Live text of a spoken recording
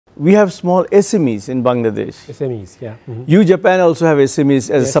we have small SMEs in Bangladesh. SMEs, yeah. You, Japan, also have SMEs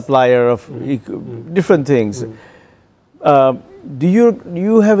as a supplier of different things. Do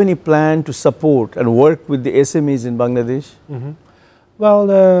you have any plan to support and work with the SMEs in Bangladesh?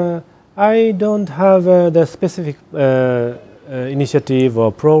 Well, I don't have the specific initiative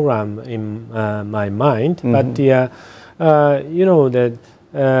or program in my mind, but you know that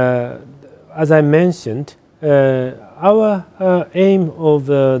as I mentioned, our aim of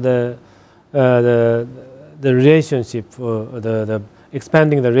the relationship, the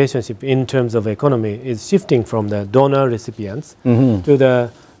expanding the relationship in terms of economy is shifting from the donor recipients to the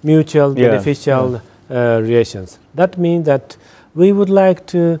mutual beneficial relations. That means that we would like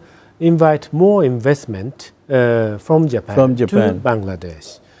to invite more investment from Japan to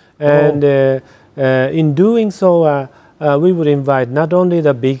Bangladesh. And in doing so, we would invite not only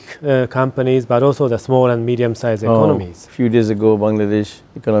the big companies, but also the small and medium-sized economies. A few days ago, Bangladesh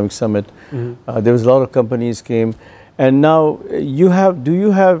Economic Summit, there was a lot of companies came. And now, do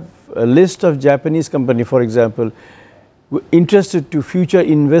you have a list of Japanese companies, for example, interested to future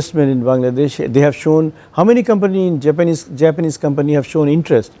investment in Bangladesh? They have shown, how many companies in Japanese company have shown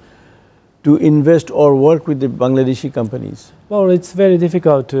interest to invest or work with the Bangladeshi companies? Well, it's very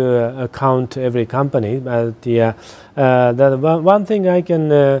difficult to count every company, but the one thing I can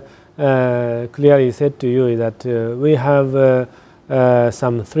clearly say to you is that we have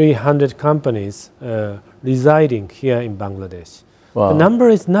some 300 companies residing here in Bangladesh. Wow. The number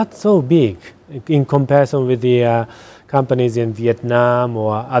is not so big in comparison with the companies in Vietnam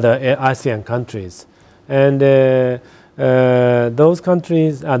or other ASEAN countries. And those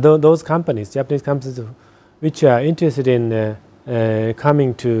countries, those companies, Japanese companies, which are interested in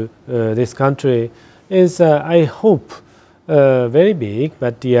coming to this country, is, I hope, very big.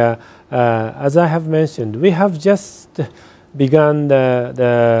 But as I have mentioned, we have just begun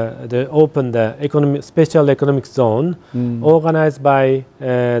the special economic zone organized by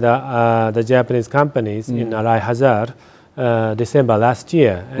the Japanese companies in Arai Hazar December last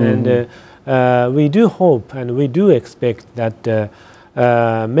year. And we do hope and we do expect that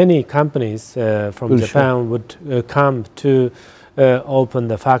many companies from Japan would come to open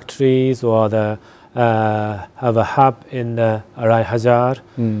the factories or have a hub in Arai Hazar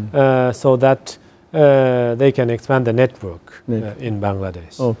so that they can expand the network in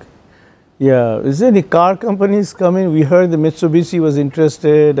Bangladesh. Okay. Yeah. Is there any car companies coming? We heard the Mitsubishi was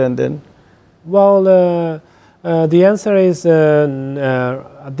interested, and then. Well, the answer is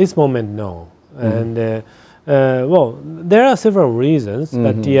at this moment no. And well, there are several reasons,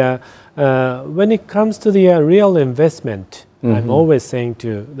 but when it comes to the real investment, I'm always saying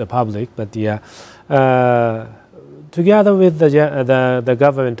to the public, but together with the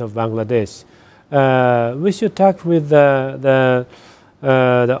government of Bangladesh, we should talk with the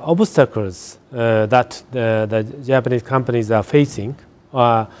obstacles that the Japanese companies are facing,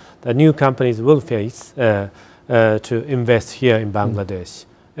 or the new companies will face to invest here in Bangladesh.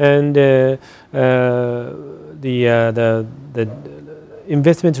 And the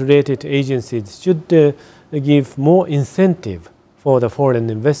investment-related agencies should give more incentive for the foreign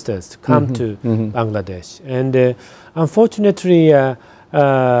investors to come to Bangladesh. And unfortunately,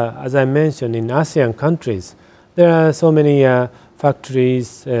 as I mentioned, in ASEAN countries, there are so many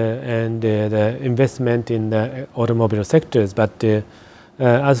factories and the investment in the automobile sectors. But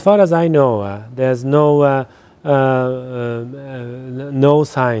as far as I know, there's no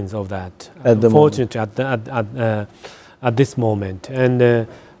signs of that, unfortunately, at this moment. And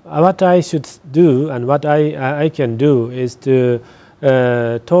what I should do and what I can do is to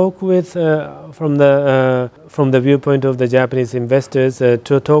talk with, from the viewpoint of the Japanese investors,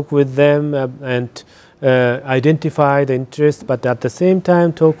 to talk with them and identify the interest, but at the same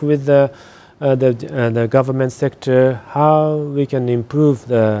time talk with the government sector how we can improve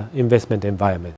the investment environment.